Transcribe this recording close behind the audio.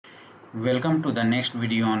Welcome to the next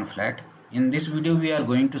video on flat. In this video we are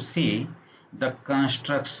going to see the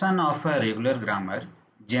construction of a regular grammar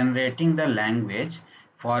generating the language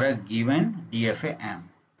for a given DFA M.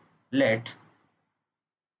 Let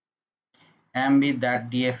M be that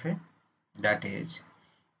DFA, that is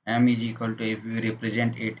M is equal to, if we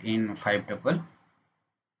represent it in 5 tuple,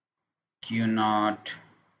 Q naught,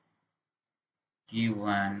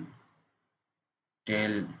 Q1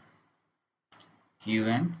 till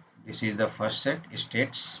Qn. This is the first set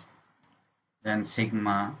states, then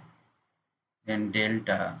sigma, then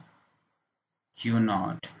delta, Q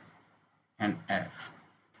naught and F.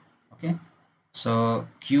 Okay, so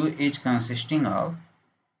Q is consisting of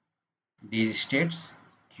these states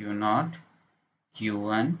Q naught,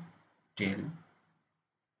 Q1 till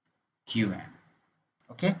Qn.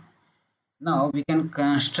 Okay, now we can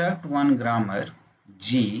construct one grammar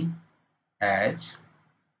G as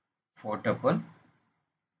 4 tuple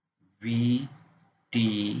V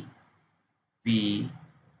T P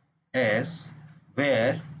S,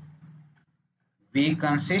 where V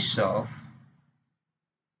consists of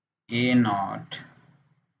A naught,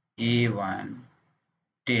 A1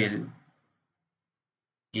 till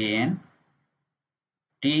An.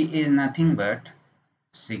 T is nothing but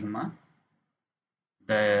sigma,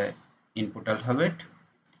 the input alphabet.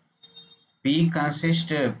 P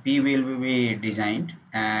will be designed,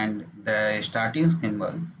 and the starting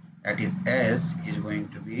symbol, that is S, is going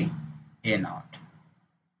to be A naught.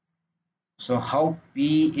 So how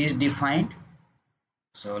P is defined?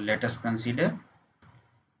 So let us consider,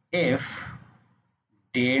 if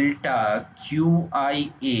delta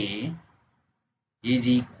QIA is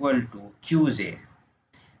equal to QJ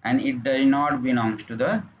and it does not belongs to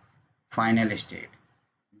the final state,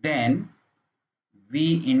 then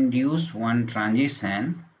we induce one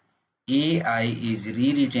transition. AI is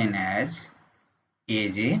rewritten as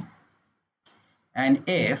AJ, and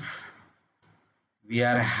if we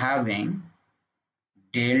are having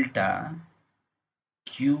delta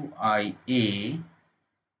QIA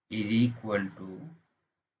is equal to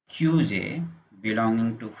QJ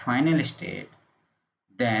belonging to final state,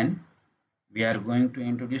 then we are going to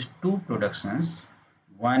introduce two productions.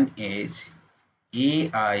 One is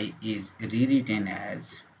AI is rewritten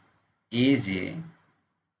as AJ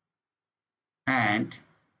and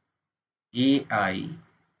AI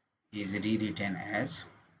is rewritten as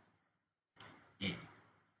A.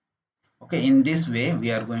 Okay, in this way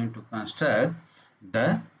we are going to construct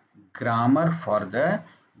the grammar for the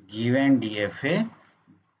given DFA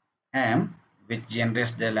M, which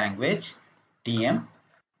generates the language TM,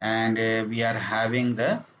 and we are having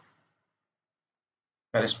the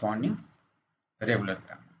corresponding regular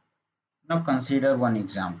grammar. Now consider one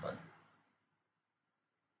example.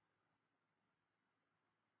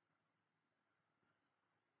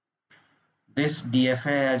 This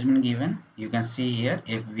DFA has been given. You can see here,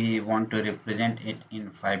 if we want to represent it in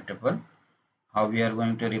 5 tuple, how we are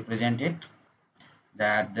going to represent it?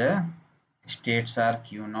 That the states are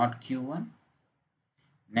Q0, Q1.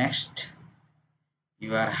 Next,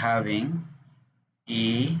 you are having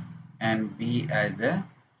A and B as the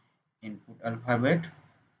input alphabet.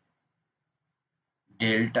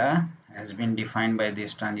 Delta has been defined by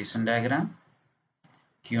this transition diagram.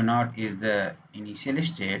 Q0 is the initial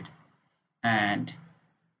state and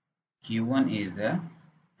Q1 is the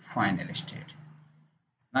final state.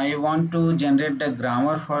 Now you want to generate the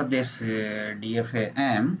grammar for this DFA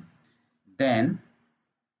M, then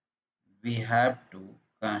we have to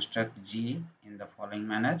construct G in the following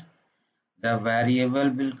manner. The variable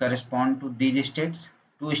will correspond to these states.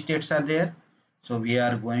 Two states are there, so we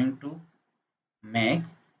are going to make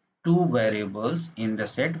two variables in the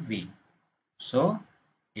set V. So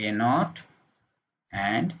A0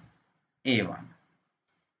 and A1.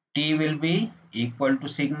 T will be equal to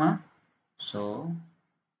sigma, so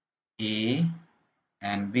A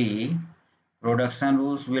and B production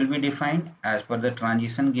rules will be defined as per the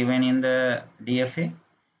transition given in the DFA,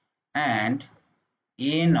 and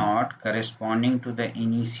A0 corresponding to the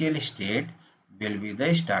initial state will be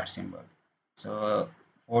the start symbol. So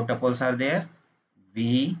 4 tuples are there,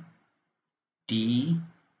 V, T,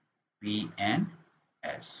 P and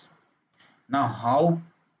S. Now how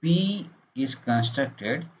P is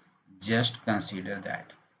constructed, just consider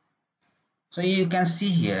that. So you can see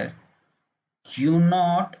here,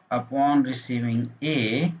 Q0 upon receiving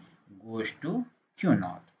A goes to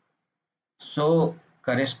Q0. So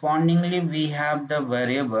correspondingly we have the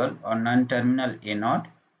variable or non-terminal A0.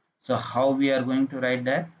 So how we are going to write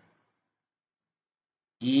that?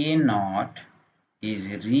 A0 is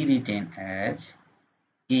rewritten as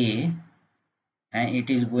A and it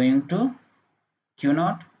is going to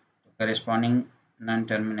Q0. corresponding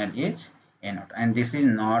non-terminal is A naught, and this is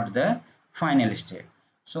not the final state.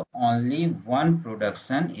 So only one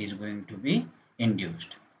production is going to be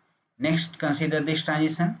induced. Next, consider this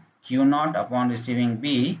transition. Q0 upon receiving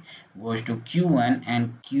B goes to Q1,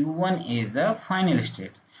 and Q1 is the final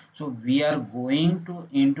state. So we are going to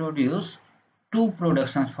introduce two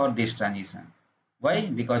productions for this transition. Why?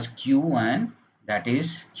 Because Q1, that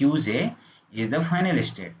is Qj, is the final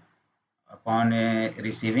state. Upon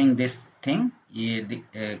receiving this thing,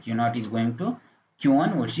 Q0 is going to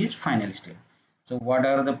Q1, which is final state. So what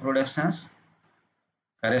are the productions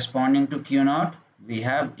corresponding to Q0? We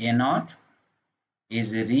have A0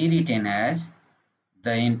 is rewritten as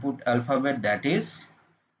the input alphabet, that is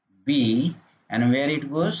B, and where it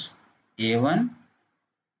goes A1,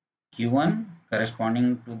 Q1,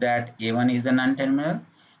 corresponding to that A1 is the non-terminal,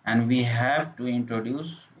 and we have to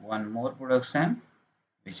introduce one more production,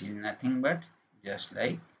 which is nothing but just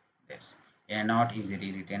like this. A0 is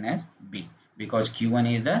rewritten as B because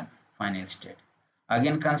Q1 is the final state.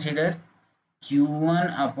 Again consider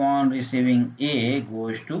Q1 upon receiving A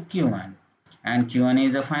goes to Q1, and Q1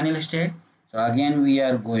 is the final state. So again we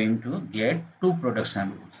are going to get two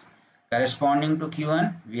production rules. Corresponding to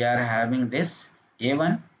Q1 we are having this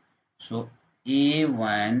A1. So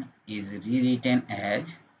A1 is rewritten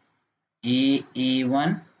as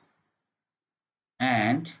AA1,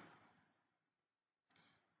 and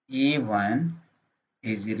A1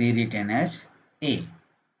 is rewritten as A.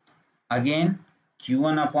 Again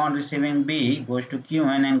Q1 upon receiving B goes to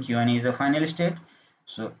Q1, and Q1 is the final state.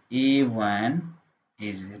 So A1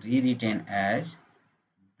 is rewritten as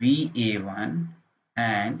BA1,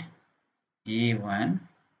 and A1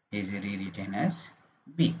 is rewritten as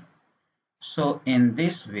B. So in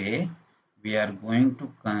this way we are going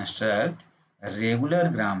to construct a regular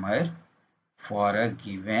grammar for a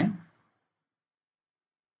given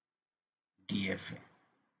DFA.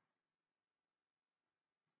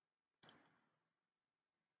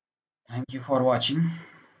 Thank you for watching.